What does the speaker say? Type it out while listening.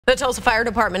The Tulsa Fire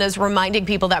Department is reminding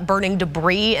people that burning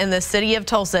debris in the city of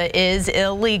Tulsa is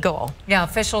illegal. Yeah,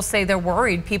 officials say they're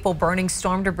worried people burning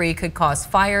storm debris could cause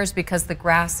fires because the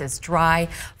grass is dry.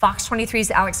 Fox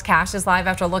 23's Alex Cash is live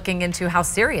after looking into how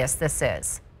serious this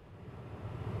is.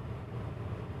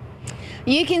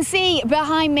 You can see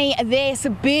behind me this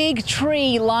big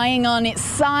tree lying on its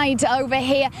side over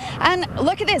here. And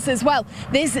look at this as well.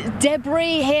 There's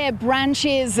debris here,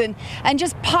 branches and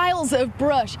just piles of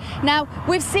brush. Now,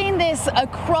 we've seen this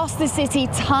across the city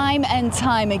time and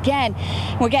time again.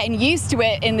 We're getting used to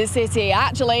it in the city,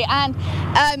 actually. And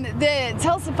the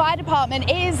Tulsa Fire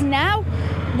Department is now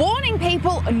warning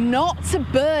people not to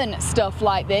burn stuff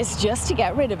like this, just to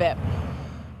get rid of it.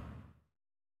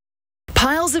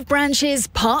 Piles of branches,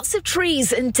 parts of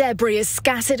trees and debris are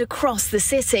scattered across the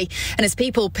city. And as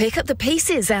people pick up the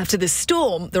pieces after the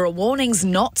storm, there are warnings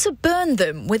not to burn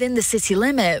them within the city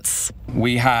limits.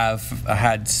 We have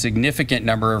had significant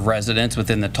number of residents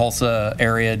within the Tulsa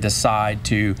area decide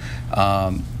to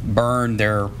burn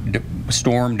their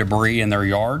storm debris in their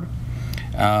yard.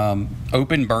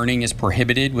 Open burning is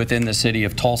prohibited within the city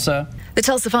of Tulsa. The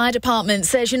Tulsa Fire Department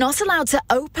says you're not allowed to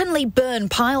openly burn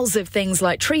piles of things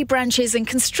like tree branches and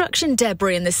construction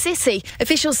debris in the city.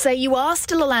 Officials say you are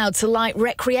still allowed to light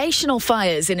recreational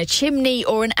fires in a chimney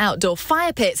or an outdoor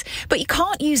fire pit, but you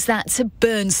can't use that to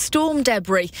burn storm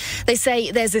debris. They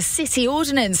say there's a city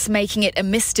ordinance making it a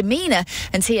misdemeanor,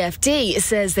 and TFD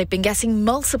says they've been getting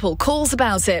multiple calls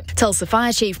about it. Tulsa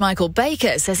Fire Chief Michael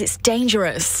Baker says it's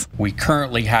dangerous. We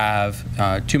currently have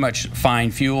too much fine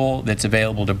fuel that's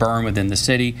available to burn within the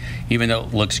city. Even though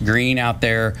it looks green out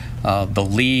there, the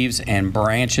leaves and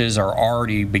branches are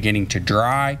already beginning to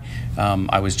dry.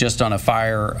 I was just on a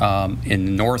fire in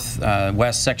the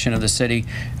northwest section of the city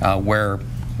where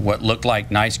what looked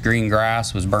like nice green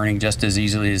grass was burning just as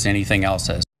easily as anything else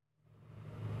has.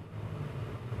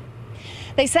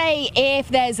 They say if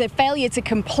there's a failure to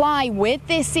comply with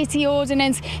this city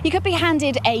ordinance, you could be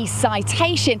handed a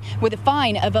citation with a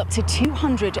fine of up to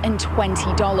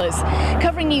 $220.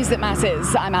 Covering news that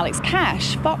matters, I'm Alex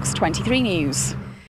Cash, Fox 23 News.